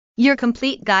your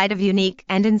complete guide of unique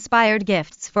and inspired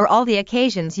gifts for all the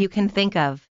occasions you can think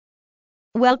of.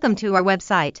 Welcome to our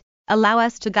website. Allow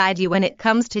us to guide you when it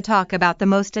comes to talk about the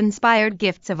most inspired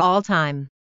gifts of all time.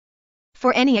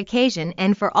 For any occasion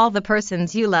and for all the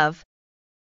persons you love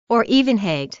or even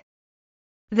hate.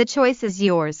 The choice is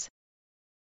yours.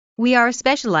 We are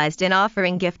specialized in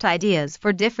offering gift ideas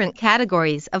for different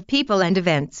categories of people and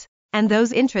events, and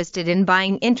those interested in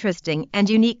buying interesting and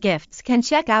unique gifts can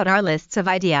check out our lists of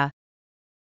ideas.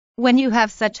 When you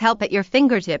have such help at your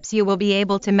fingertips, you will be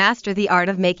able to master the art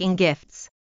of making gifts.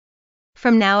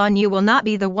 From now on, you will not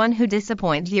be the one who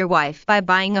disappointed your wife by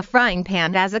buying a frying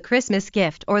pan as a Christmas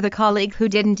gift, or the colleague who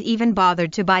didn't even bother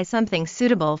to buy something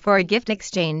suitable for a gift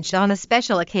exchange on a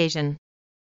special occasion.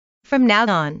 From now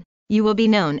on, you will be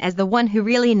known as the one who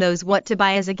really knows what to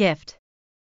buy as a gift.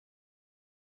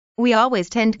 We always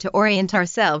tend to orient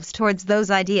ourselves towards those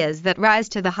ideas that rise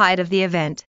to the height of the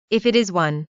event, if it is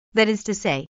one, that is to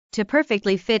say, to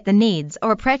perfectly fit the needs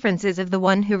or preferences of the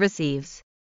one who receives.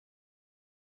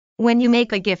 When you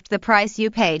make a gift, the price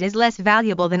you paid is less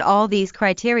valuable than all these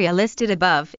criteria listed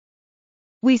above.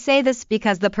 We say this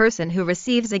because the person who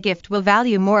receives a gift will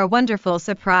value more a wonderful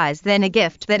surprise than a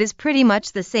gift that is pretty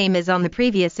much the same as on the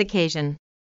previous occasion.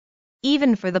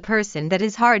 Even for the person that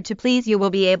is hard to please, you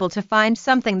will be able to find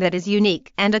something that is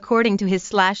unique and according to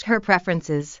his/her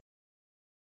preferences.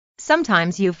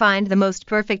 Sometimes you find the most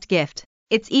perfect gift.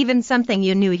 It's even something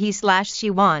you knew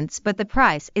he/she wants, but the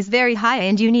price is very high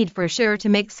and you need for sure to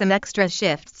make some extra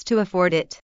shifts to afford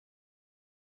it.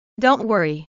 Don't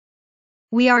worry.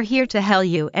 We are here to help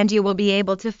you, and you will be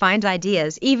able to find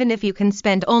ideas even if you can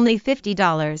spend only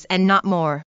 $50 and not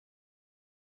more.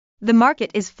 The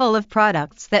market is full of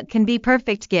products that can be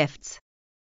perfect gifts.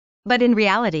 But in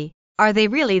reality, are they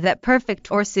really that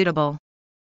perfect or suitable?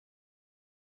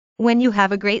 When you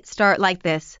have a great start like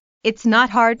this, it's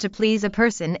not hard to please a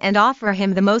person and offer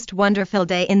him the most wonderful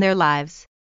day in their lives.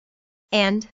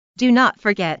 And, do not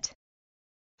forget,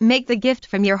 make the gift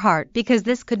from your heart, because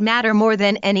this could matter more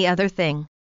than any other thing.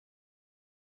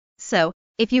 So,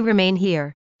 if you remain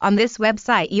here, on this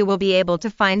website, you will be able to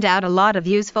find out a lot of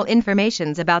useful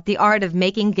information about the art of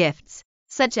making gifts,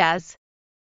 such as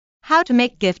how to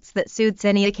make gifts that suits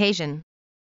any occasion,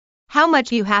 how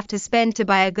much you have to spend to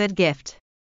buy a good gift,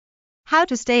 how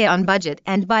to stay on budget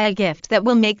and buy a gift that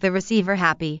will make the receiver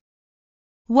happy,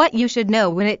 what you should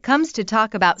know when it comes to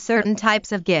talk about certain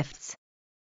types of gifts.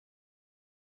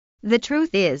 The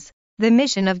truth is, the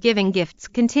mission of giving gifts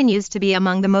continues to be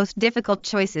among the most difficult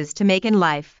choices to make in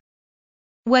life.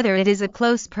 Whether it is a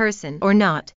close person or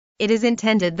not, it is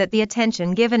intended that the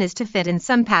attention given is to fit in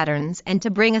some patterns and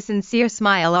to bring a sincere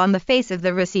smile on the face of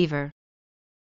the receiver.